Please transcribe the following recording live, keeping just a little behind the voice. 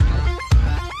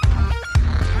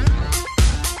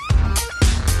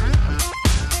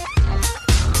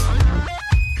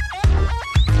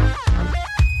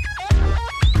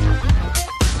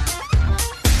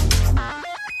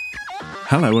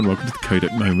Hello and welcome to the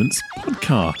Codec Moments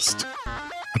podcast.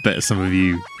 I bet some of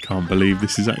you can't believe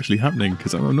this is actually happening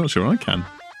because I'm not sure I can.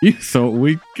 You thought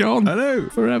we'd gone I know.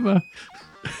 forever.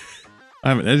 I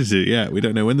haven't edited it yet. We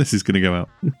don't know when this is going to go out.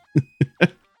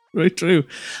 Very true.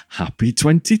 Happy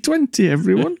 2020,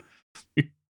 everyone.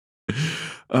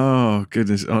 Oh,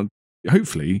 goodness.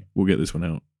 Hopefully, we'll get this one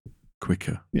out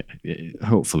quicker. Yeah,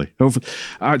 hopefully.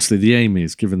 Actually, the aim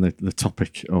is, given the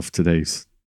topic of today's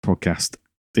podcast,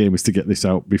 the aim is to get this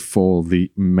out before the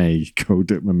May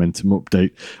Codec Momentum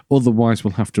update. Otherwise,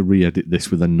 we'll have to re-edit this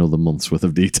with another month's worth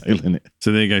of detail in it.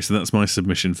 So there you go. So that's my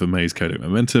submission for May's Codec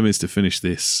Momentum, is to finish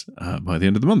this by the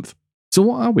end of the month. So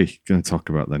what are we going to talk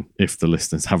about then, if the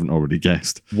listeners haven't already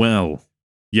guessed? Well,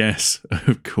 yes,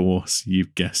 of course,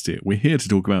 you've guessed it. We're here to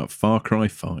talk about Far Cry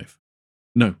 5.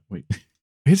 No, wait. We're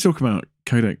here to talk about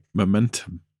Codec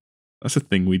Momentum. That's a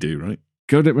thing we do, right?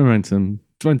 Codec Momentum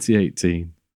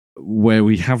 2018. Where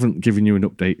we haven't given you an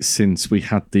update since we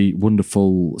had the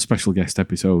wonderful special guest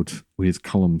episode with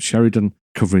Colin Sheridan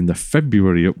covering the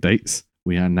February updates.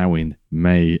 We are now in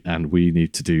May and we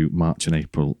need to do March and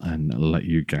April and let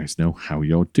you guys know how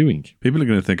you're doing. People are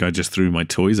going to think I just threw my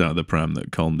toys out of the pram,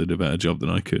 that Colin did a better job than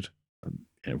I could.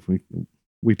 Yeah,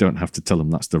 we don't have to tell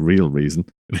them that's the real reason.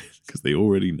 Because they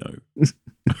already know.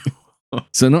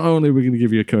 So not only are we going to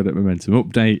give you a Codec Momentum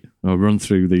update or run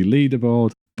through the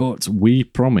leaderboard, but we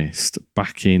promised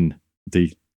back in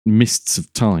the mists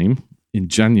of time in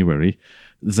January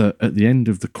that at the end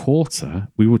of the quarter,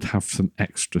 we would have some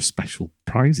extra special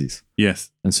prizes.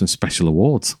 Yes. And some special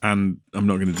awards. And I'm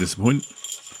not going to disappoint.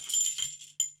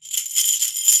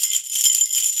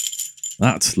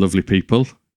 That, lovely people,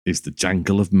 is the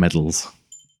jangle of medals.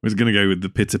 I was going to go with the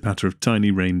pitter-patter of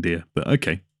tiny reindeer, but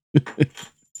okay.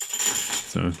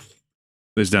 So...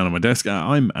 those down on my desk.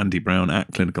 I'm Andy Brown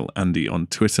at Clinical Andy on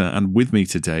Twitter, and with me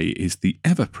today is the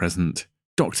ever-present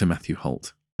Dr. Matthew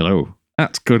Holt. Hello,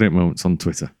 at Codec Moments on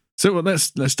Twitter. So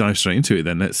let's dive straight into it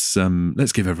then.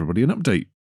 Let's give everybody an update.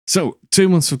 So 2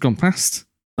 months have gone past.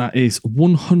 That is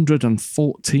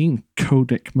 114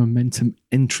 Codec Momentum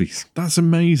entries. That's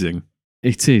amazing.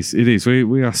 It is.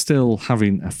 We are still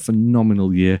having a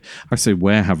phenomenal year. I say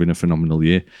we're having a phenomenal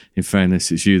year. In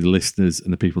fairness, it's you, the listeners,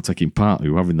 and the people taking part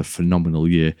who are having the phenomenal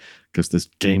year because there's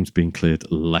games being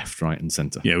cleared left, right, and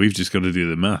centre. Yeah, we've just got to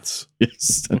do the maths.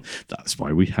 Yes, that's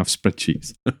why we have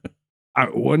spreadsheets.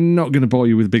 We're not going to bore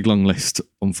you with a big long list,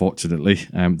 unfortunately.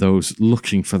 Those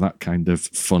looking for that kind of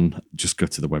fun, just go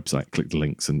to the website, click the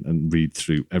links, and read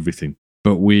through everything.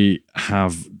 But we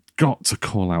have got to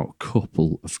call out a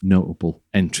couple of notable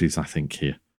entries, I think,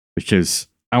 here. Because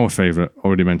our favourite,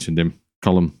 already mentioned him,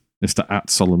 Colin, Mr.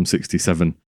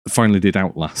 @Solemn67, finally did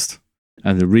Outlast.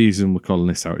 And the reason we're calling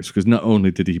this out is because not only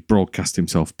did he broadcast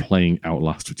himself playing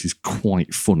Outlast, which is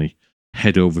quite funny,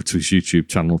 head over to his YouTube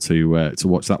channel to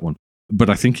watch that one,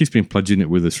 but I think he's been pledging it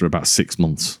with us for about 6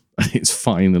 months, and it's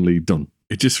finally done.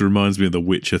 It just reminds me of The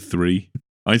Witcher 3.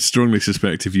 I strongly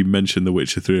suspect if you mention The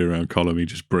Witcher 3 around Colin, he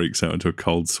just breaks out into a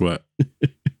cold sweat.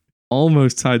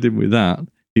 Almost tied in with that,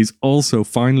 he's also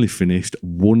finally finished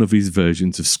one of his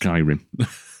versions of Skyrim.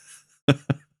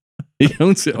 He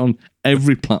owns it on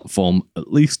every platform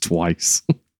at least twice,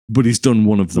 but he's done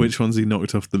one of them. Which one's he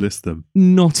knocked off the list then?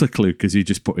 Not a clue, because he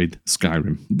just put in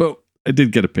Skyrim. But I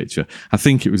did get a picture. I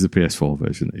think it was the PS4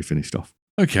 version that he finished off.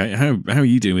 Okay, how are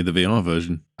you doing with the VR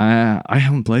version? I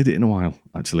haven't played it in a while,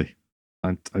 actually.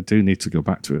 I do need to go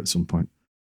back to it at some point.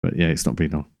 But yeah, it's not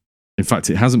been on. In fact,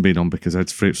 it hasn't been on because I had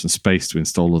to free up some space to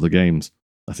install other games.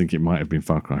 I think it might have been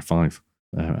Far Cry 5.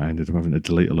 I ended up having to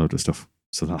delete a load of stuff.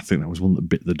 So I think that was one that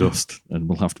bit the dust and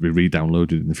will have to be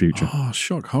re-downloaded in the future. Oh,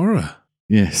 shock horror.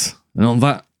 Yes. And on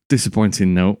that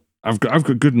disappointing note, I've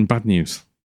got good and bad news.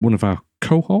 One of our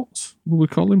cohorts, will we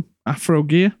call him, Afro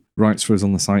Gear, writes for us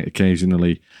on the site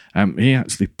occasionally. He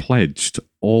actually pledged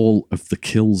all of the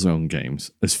Killzone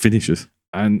games as finishers.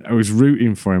 And I was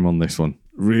rooting for him on this one.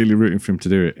 Really rooting for him to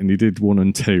do it. And he did 1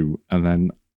 and 2. And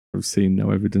then I've seen no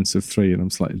evidence of 3. And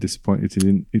I'm slightly disappointed he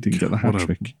didn't get the hat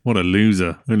trick. What a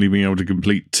loser. Only being able to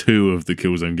complete 2 of the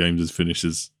Killzone games as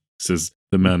finishers, says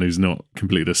the man who's not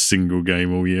completed a single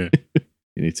game all year.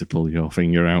 You need to pull your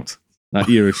finger out. That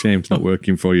year of shame's not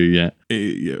working for you yet.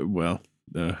 Yeah, well,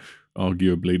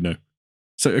 arguably no.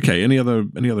 So, okay, any other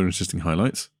interesting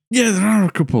highlights? Yeah, there are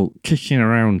a couple kicking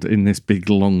around in this big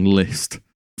long list.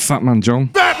 Fat Man John,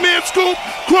 Batman Scoop,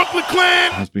 Crooklyn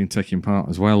Clan has been taking part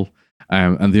as well.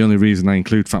 And the only reason I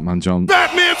include Fat Man John,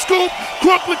 Batman Scoop,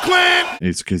 Crooklyn Clan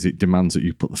is because it demands that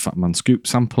you put the Fat Man Scoop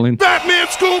sample in Batman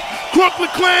Scoop, Crooklyn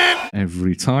Clan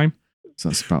every time. So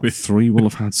that's about 3 we'll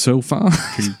have had so far.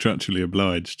 Contractually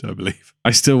obliged, I believe. I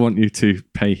still want you to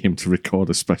pay him to record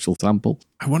a special sample.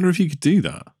 I wonder if you could do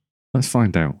that. Let's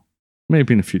find out.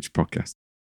 Maybe in a future podcast.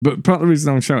 But part of the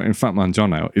reason I'm shouting Fat Man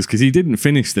John out is because he didn't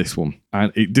finish this one.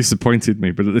 And it disappointed me,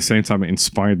 but at the same time it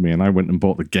inspired me and I went and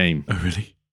bought the game. Oh,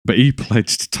 really? But he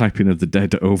pledged Typing of the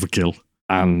Dead Overkill.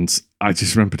 And I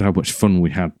just remembered how much fun we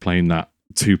had playing that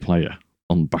 2-player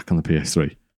back on the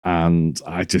PS3. And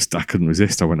I couldn't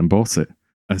resist. I went and bought it.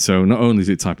 And so not only is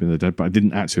it Typing of the Dead, but I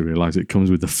didn't actually realise it comes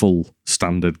with the full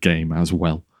standard game as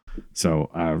well.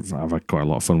 So I've had quite a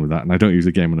lot of fun with that. And I don't use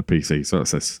a game on a PC, so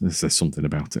that says something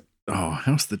about it. Oh,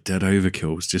 House of the Dead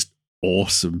Overkill was just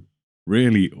awesome.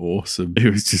 Really awesome.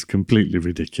 It was just completely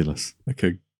ridiculous. Like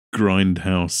a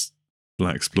grindhouse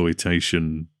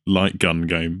blaxploitation light gun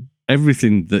game.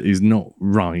 Everything that is not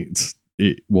right,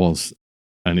 it was.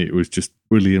 And it was just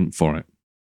brilliant for it.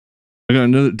 I got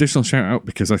another additional shout out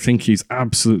because I think he's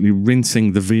absolutely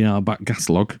rinsing the VR back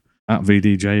catalogue at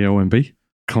VDJOMB.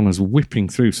 Connor's whipping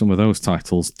through some of those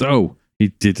titles, though he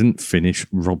didn't finish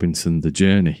Robinson the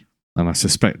Journey. And I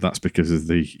suspect that's because of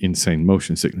the insane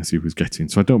motion sickness he was getting,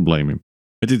 so I don't blame him.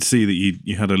 I did see that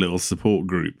you had a little support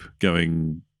group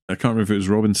going. I can't remember if it was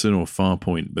Robinson or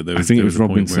Farpoint, but there was a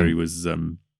point where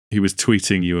he was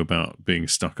tweeting you about being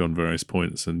stuck on various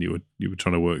points, and you were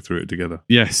trying to work through it together.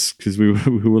 Yes, because we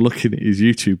were looking at his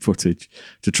YouTube footage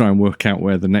to try and work out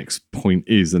where the next point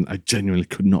is, and I genuinely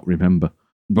could not remember.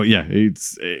 But yeah,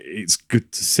 it's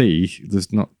good to see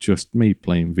there's not just me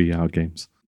playing VR games,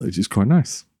 which is quite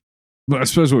nice. But I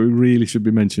suppose what we really should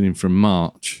be mentioning from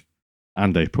March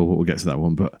and April, but we'll get to that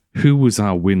one, but who was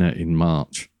our winner in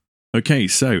March? Okay,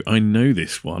 so I know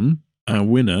this one. Our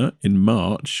winner in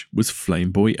March was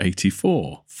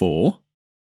Flameboy84 for...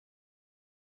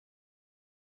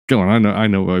 Go on, I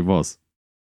know what it was.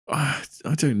 I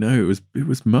don't know. It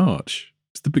was March.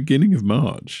 It's the beginning of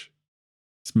March.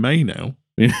 It's May now.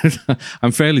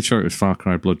 I'm fairly sure it was Far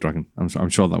Cry Blood Dragon. I'm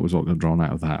sure that was what got drawn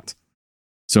out of that.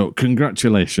 So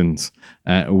congratulations.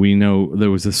 We know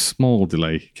there was a small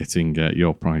delay getting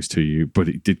your prize to you, but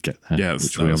it did get there,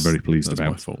 which we are very pleased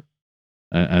about. That's my fault.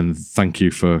 And thank you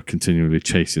for continually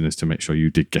chasing us to make sure you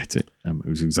did get it. It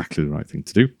was exactly the right thing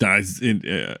to do. That is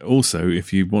also,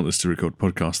 if you want us to record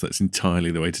podcasts, that's entirely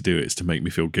the way to do it. It's to make me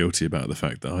feel guilty about the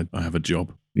fact that I have a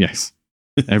job. Yes.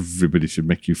 Everybody should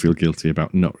make you feel guilty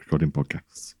about not recording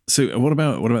podcasts. So what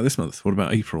about this month? What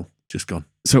about April? Just gone.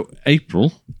 So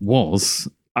April was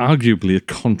arguably a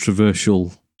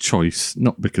controversial choice,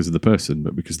 not because of the person,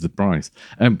 but because of the prize.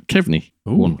 Kevney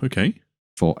won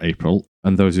for April.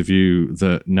 And those of you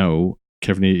that know,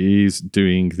 Kevney is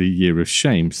doing the Year of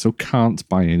Shame, so can't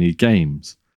buy any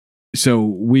games. So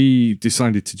we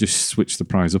decided to just switch the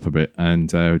prize up a bit and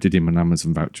did him an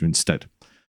Amazon voucher instead.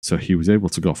 So he was able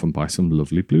to go off and buy some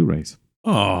lovely Blu-rays.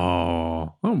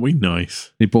 Oh, aren't we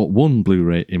nice? He bought one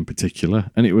Blu-ray in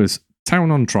particular, and it was Town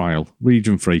on Trial,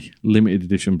 region free, limited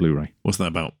edition Blu-ray. What's that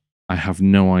about? I have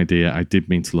no idea. I did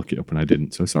mean to look it up and I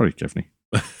didn't. So sorry, Kevney.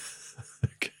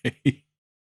 Okay.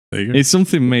 There you go. It's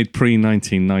something made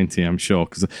pre-1990, I'm sure,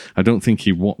 because I don't think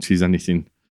he watches anything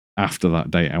after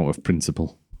that date out of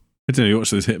principle. I don't know, you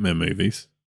watch those Hitman movies.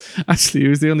 Actually, he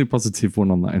was the only positive one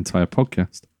on that entire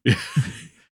podcast.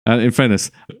 And in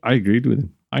fairness, I agreed with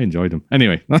him. I enjoyed them.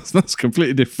 Anyway, that's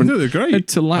completely different. No, they're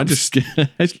great. I just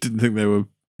didn't think they were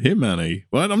Hitman-y.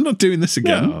 Well, I'm not doing this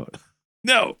again.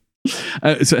 No.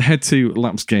 So head to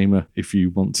Lapsed Gamer if you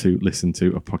want to listen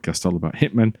to a podcast all about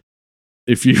Hitman.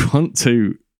 If you want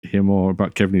to hear more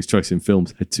about Kevin's choice in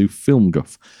films, head to Film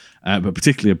Guff. But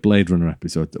particularly a Blade Runner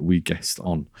episode that we guest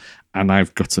on. And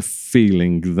I've got a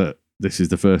feeling that this is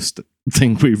the first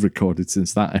thing we've recorded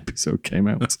since that episode came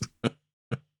out.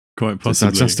 Quite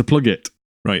possibly. So just to plug it.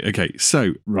 Right, okay.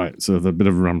 So a bit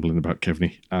of rambling about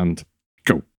Kevney and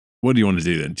go. What do you want to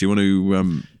do then? Do you want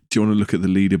to look at the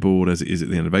leaderboard as it is at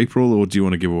the end of April, or do you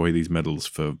want to give away these medals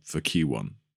for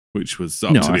Q1, which was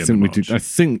up to the end of March? I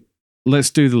think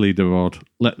let's do the leaderboard.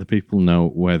 Let the people know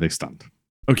where they stand.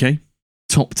 Okay.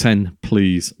 Top 10,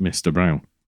 please, Mr. Brown.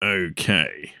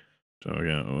 Okay. So I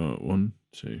got 1,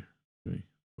 2, 3,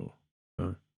 4,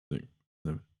 5, 6,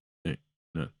 7, 8,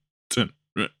 9, 10.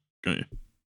 Right. Got you.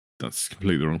 That's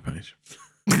completely the wrong page.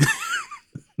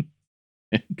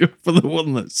 Go for the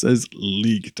one that says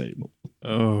league table.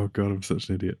 Oh, God, I'm such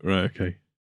an idiot. Right, okay.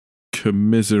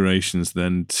 Commiserations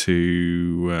then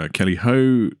to Kelly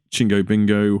Ho, Chingo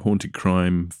Bingo, Haunted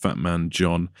Crime, Fat Man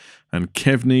John, and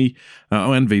Kevney,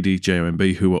 and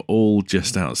VDJOMB, who are all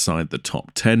just outside the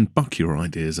top 10. Buck your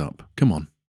ideas up. Come on.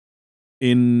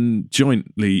 In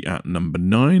jointly at number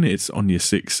 9, it's Anya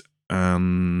 6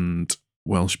 and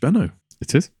Welsh Benno.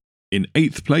 It is. In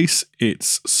 8th place,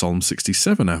 it's Psalm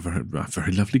 67, a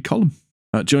very lovely column.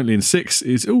 Jointly in 6th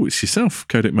is, it's yourself,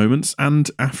 Codec Moments, and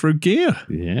Afro Gear.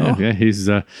 Yeah, his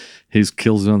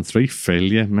Killzone 3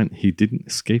 failure meant he didn't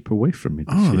escape away from me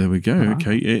this year. There we go. Wow.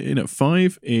 Okay, in at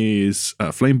 5 is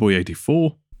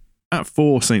Flameboy84. At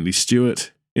 4, Saintly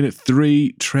Stewart. In at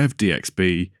 3, Trev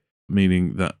DXB,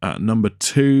 meaning that at number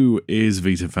 2 is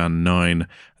VitaFan9,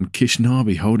 and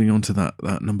Kishnabi holding on to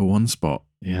that number 1 spot.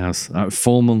 Yes, at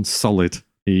 4 months solid,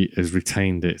 he has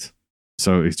retained it.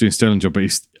 So he's doing a sterling job, but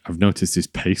I've noticed his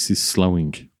pace is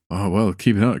slowing. Oh, well,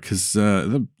 keep it up, because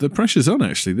the pressure's on,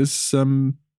 actually. There's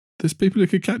people who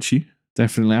could catch you.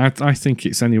 Definitely. I think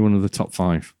it's any one of the top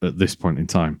 5 at this point in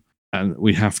time. And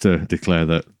we have to declare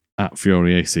that at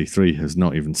Fury AC3 has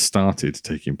not even started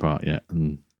taking part yet.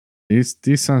 And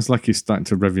he sounds like he's starting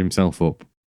to rev himself up.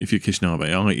 If you're Kishnabe,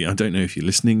 I don't know if you're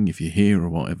listening, if you're here or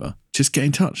whatever. Just get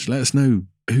in touch. Let us know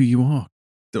who you are.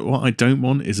 What I don't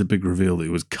want is a big reveal that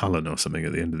it was Cullen or something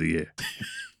at the end of the year.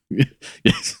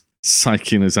 Yes.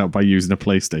 Psyching us out by using a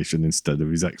PlayStation instead of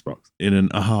his Xbox. In an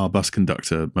aha bus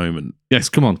conductor moment. Yes,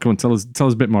 come on. Tell us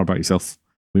a bit more about yourself.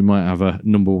 We might have a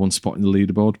number 1 spot in the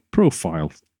leaderboard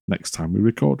profile next time we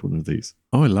record one of these.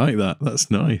 Oh, I like that. That's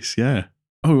nice. Yeah.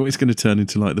 Oh, it's going to turn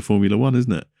into like the Formula One,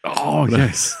 isn't it? Oh,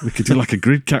 yes. We could do like a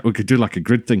grid We could do like a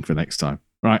grid thing for next time.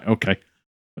 Right. Okay.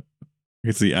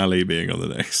 It's the alley being on the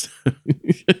next.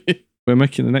 We're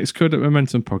making the next Codec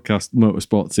Momentum podcast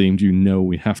motorsport themed. You know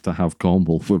we have to have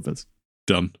Cornwall with us.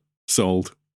 Done.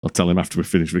 Sold. I'll tell him after we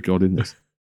finish recording this.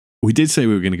 We did say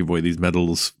we were going to give away these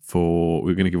medals we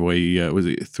were going to give away, was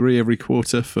it 3 every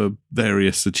quarter for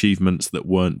various achievements that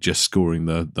weren't just scoring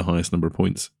the highest number of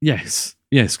points? Yes,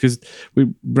 because we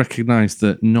recognise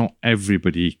that not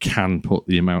everybody can put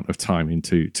the amount of time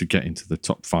into to get into the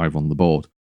top 5 on the board.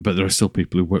 But there are still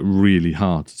people who work really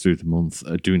hard through the month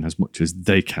doing as much as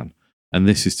they can. And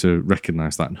this is to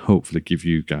recognise that and hopefully give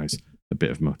you guys a bit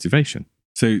of motivation.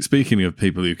 So speaking of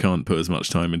people who can't put as much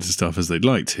time into stuff as they'd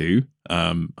like to,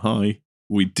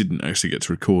 we didn't actually get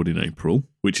to record in April,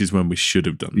 which is when we should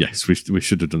have done. Yes, we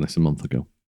should have done this a month ago.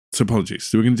 So apologies.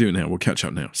 So we're going to do it now. We'll catch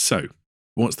up now. So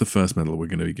what's the first medal we're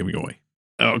going to be giving away?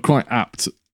 Quite apt.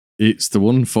 It's the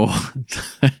one for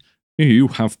you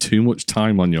have too much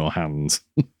time on your hands.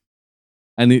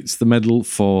 And it's the medal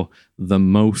for the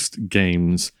most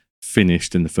games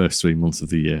finished in the first 3 months of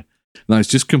the year. Now, it's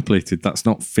just completed. That's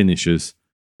not finishers.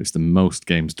 It's the most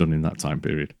games done in that time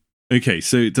period. Okay,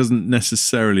 so it doesn't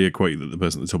necessarily equate that the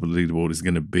person at the top of the leaderboard is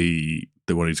going to be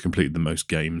the one who's completed the most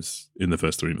games in the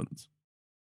first 3 months.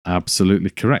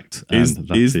 Absolutely correct. Is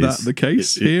that the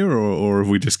case here, or have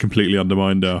we just completely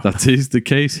undermined our... That is the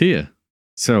case here.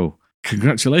 So,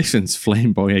 congratulations,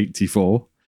 Flameboy84.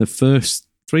 The first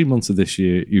 3 months of this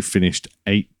year, you finished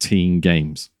 18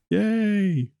 games.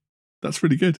 Yay! That's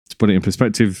really good. To put it in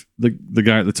perspective, the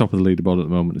guy at the top of the leaderboard at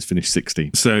the moment has finished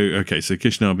 16. So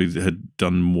Kishnabi had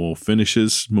done more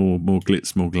finishes, more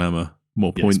glitz, more glamour,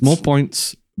 more points. Yes, more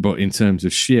points, but in terms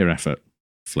of sheer effort,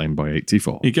 Flameboy84.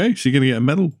 Here you go. So you're going to get a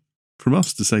medal from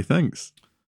us to say thanks.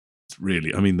 It's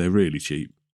really, they're really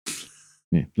cheap.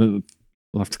 Yeah, we'll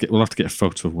have to get a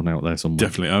photo of one out there somewhere.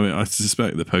 Definitely. I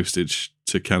suspect the postage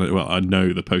to Canada. Well, I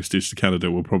know the postage to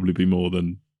Canada will probably be more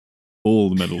than all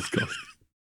the medals cost.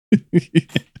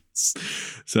 Yes.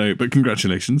 So, but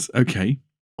congratulations. Okay,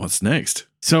 what's next?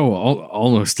 So,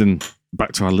 almost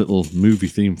back to our little movie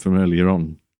theme from earlier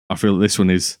on. I feel this one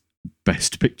is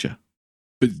Best Picture.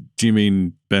 But do you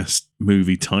mean Best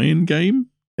Movie Tie-in Game?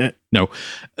 No,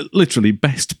 literally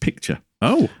Best Picture.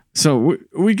 Oh. So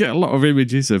we get a lot of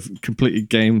images of completed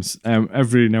games.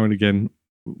 Every now and again,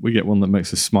 we get one that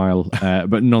makes us smile,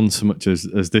 but none so much as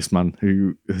this man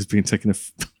who has been taking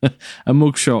a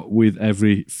mugshot with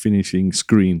every finishing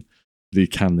screen that he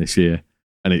can this year,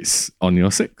 and it's on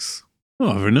your 6.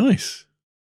 Oh, very nice.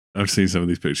 I've seen some of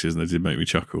these pictures and they did make me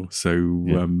chuckle. So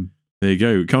there you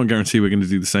go. Can't guarantee we're going to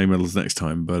do the same medals next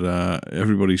time, but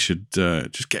everybody should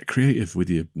just get creative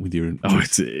with your. Oh,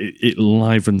 it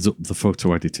livens up the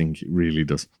photo editing. It really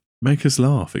does. Make us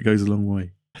laugh. It goes a long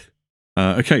way.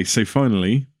 Okay, so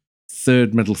finally,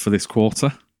 third medal for this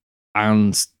quarter,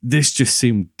 and this just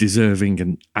seemed deserving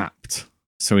and apt.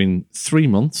 So in 3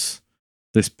 months,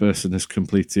 this person has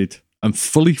completed and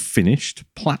fully finished,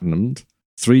 platinumed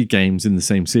 3 games in the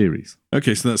same series.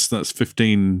 Okay, so that's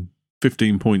 15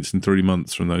 points in 3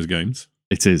 months from those games.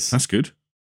 It is. That's good.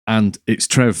 And it's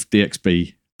Trev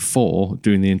DXB 4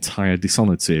 doing the entire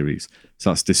Dishonored series.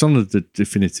 So that's Dishonored the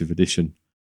Definitive Edition,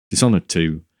 Dishonored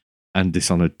 2, and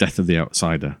Dishonored Death of the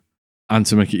Outsider. And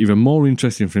to make it even more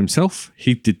interesting for himself,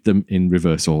 he did them in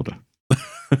reverse order.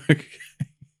 Okay.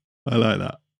 I like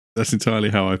that. That's entirely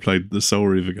how I played the Soul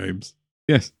Reaver games.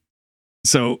 Yes.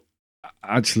 So,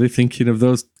 actually, thinking of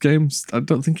those games, I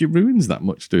don't think it ruins that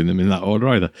much doing them in that order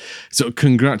either. So,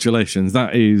 congratulations.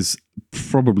 That is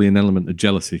probably an element of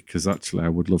jealousy because actually, I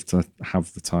would love to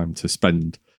have the time to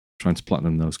spend trying to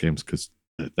platinum those games because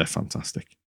they're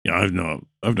fantastic. Yeah, I've not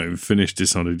even finished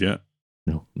Dishonored yet.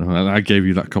 No, and I gave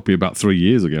you that copy about 3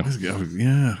 years ago.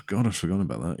 Yeah, God, I've forgotten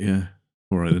about that. Yeah.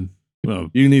 All right then. Well,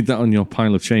 You need that on your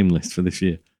pile of shame list for this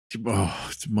year.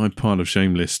 my pile of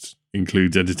shame list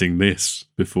includes editing this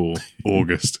before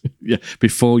August. Yeah,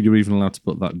 before you're even allowed to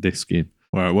put that disc in.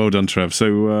 All right, well done, Trev.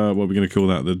 So, what are we going to call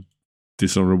that? The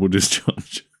dishonourable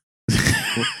discharge?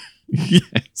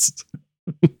 Yes.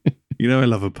 You know I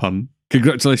love a pun.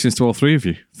 Congratulations to all three of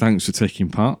you. Thanks for taking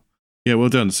part. Yeah, well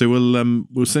done. So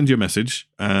we'll send you a message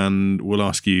and we'll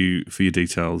ask you for your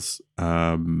details,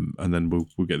 and then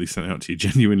we'll get these sent out to you.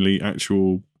 Genuinely,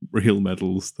 actual, real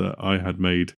medals that I had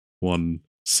made one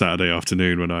Saturday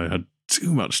afternoon when I had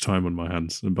too much time on my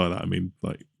hands, and by that I mean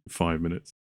like 5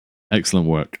 minutes. Excellent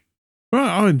work. Well,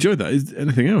 I enjoyed that. Is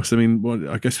anything else? I mean,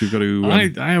 I guess we've got to.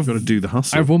 I've got to do the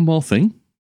hustle. I have one more thing.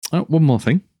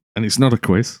 And it's not a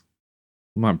quiz.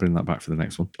 I might bring that back for the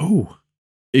next one. Oh,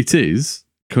 it is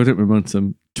Codec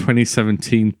Momentum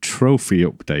 2017 trophy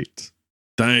update.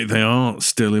 They are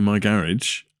still in my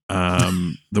garage.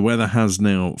 The weather has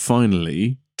now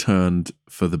finally turned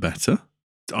for the better.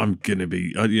 I'm going to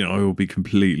be, I will be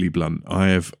completely blunt. I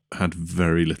have had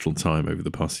very little time over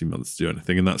the past few months to do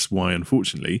anything. And that's why,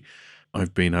 unfortunately,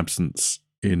 I've been absent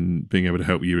in being able to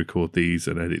help you record these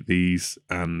and edit these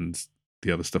and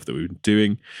the other stuff that we've been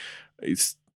doing.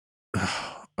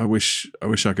 I wish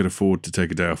I could afford to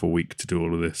take a day off a week to do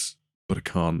all of this, but I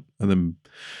can't. And then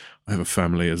I have a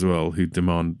family as well who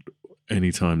demand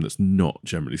any time that's not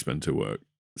generally spent at work.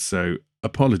 So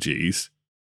apologies.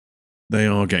 They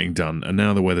are getting done. And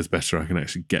now the weather's better, I can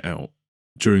actually get out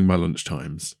during my lunch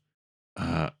times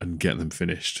and get them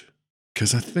finished.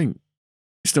 Because I think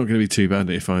it's not going to be too bad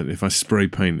if I spray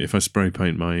paint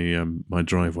my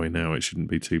driveway now. It shouldn't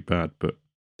be too bad. But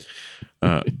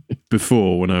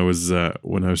before, when I was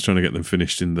trying to get them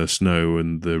finished in the snow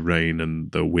and the rain and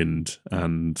the wind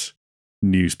and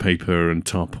newspaper and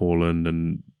tarpaulin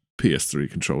and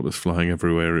PS3 controllers flying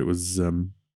everywhere, it was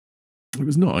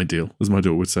not ideal, as my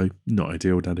daughter would say. Not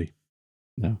ideal, Daddy.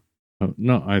 No,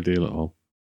 not ideal at all.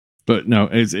 But no,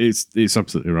 it's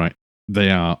absolutely right. They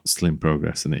are still in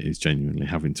progress, and it is genuinely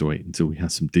having to wait until we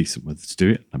have some decent weather to do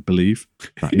it. I believe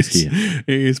that is here.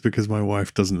 It is because my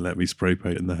wife doesn't let me spray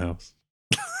paint in the house.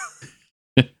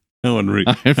 How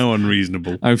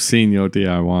unreasonable. I've seen your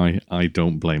DIY. I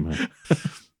don't blame her.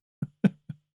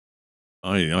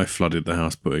 I flooded the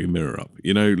house putting a mirror up.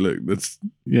 Look, that's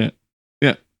yeah.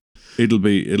 It'll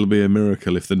be a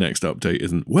miracle if the next update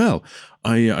isn't. Well,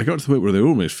 I got to the point where they're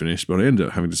almost finished, but I ended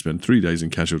up having to spend 3 days in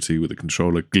casualty with the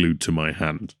controller glued to my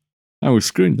hand. I was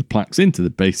screwing the plaques into the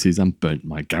bases and burnt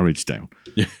my garage down.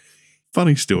 Yeah.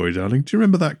 Funny story, darling. Do you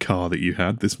remember that car that you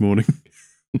had this morning?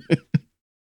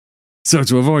 So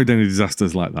to avoid any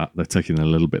disasters like that, they're taking a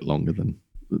little bit longer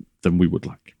than we would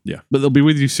like. Yeah. But they'll be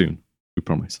with you soon. We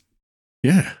promise.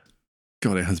 Yeah.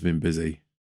 God, it has been busy.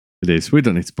 It is. We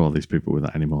don't need to bore these people with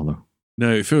that anymore, though.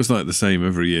 No, it feels like the same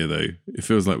every year, though. It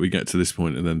feels like we get to this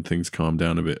point and then things calm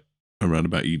down a bit around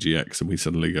about EGX and we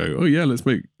suddenly go, oh yeah, let's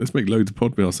make loads of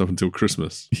podcasts up until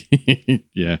Christmas.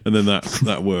 Yeah. And then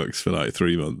that works for like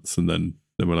 3 months and then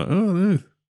we're like, oh no,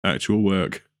 actual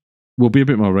work. We'll be a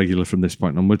bit more regular from this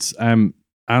point onwards. And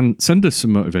send us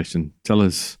some motivation. Tell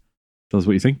us what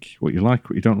you think, what you like,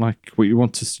 what you don't like, what you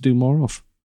want us to do more of.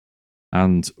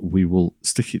 And we will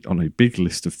stick it on a big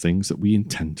list of things that we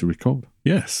intend to record.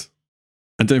 Yes.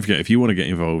 And don't forget, if you want to get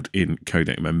involved in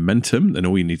Codec Momentum, then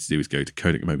all you need to do is go to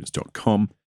codecmoments.com,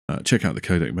 check out the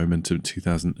Codec Momentum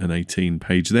 2018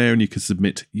 page there, and you can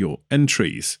submit your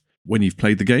entries. When you've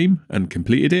played the game and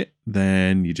completed it,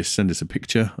 then you just send us a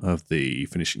picture of the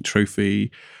finishing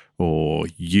trophy or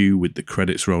you with the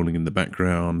credits rolling in the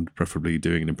background, preferably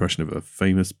doing an impression of a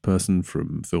famous person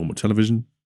from film or television.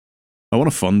 I want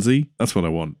a Fonzie. That's what I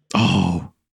want.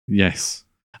 Oh, yes.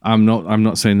 I'm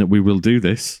not saying that we will do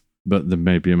this, but there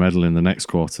may be a medal in the next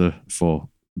quarter for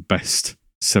best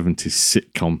 70s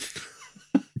sitcom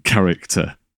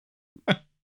character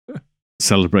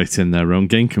celebrating their own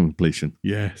game completion.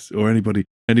 Yes, or anybody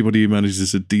who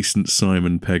manages a decent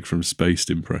Simon Pegg from Spaced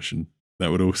impression.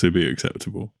 That would also be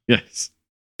acceptable. Yes.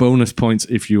 Bonus points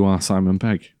if you are Simon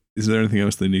Pegg. Is there anything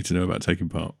else they need to know about taking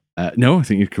part? No, I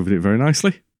think you've covered it very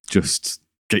nicely. Just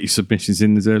get your submissions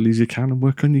in as early as you can and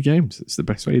work on your games. It's the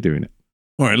best way of doing it.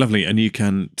 All right, lovely. And you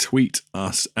can tweet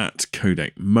us at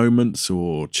Codec Moments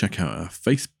or check out our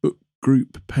Facebook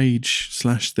group page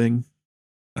 / thing.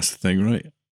 That's the thing, right?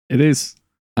 It is.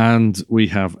 And we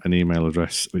have an email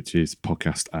address, which is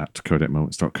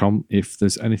podcast@codecmoments.com if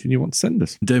there's anything you want to send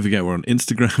us. Don't forget, we're on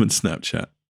Instagram and Snapchat.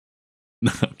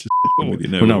 No, I'm just with you.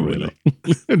 No, Well, not we're really.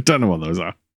 I don't know what those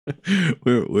are.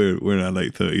 We're in our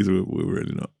late 30s. We're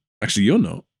really not. Actually, you're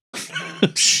not.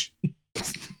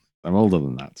 I'm older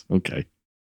than that. Okay.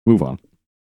 Move on.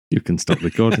 You can stop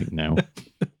recording now.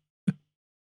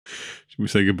 Should we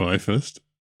say goodbye first?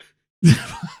 You'll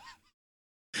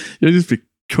just be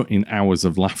cutting hours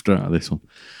of laughter out of this one.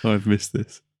 I've missed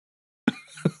this.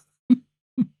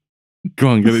 Go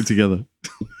on, get it together.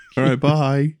 All right,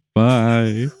 bye.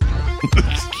 Bye.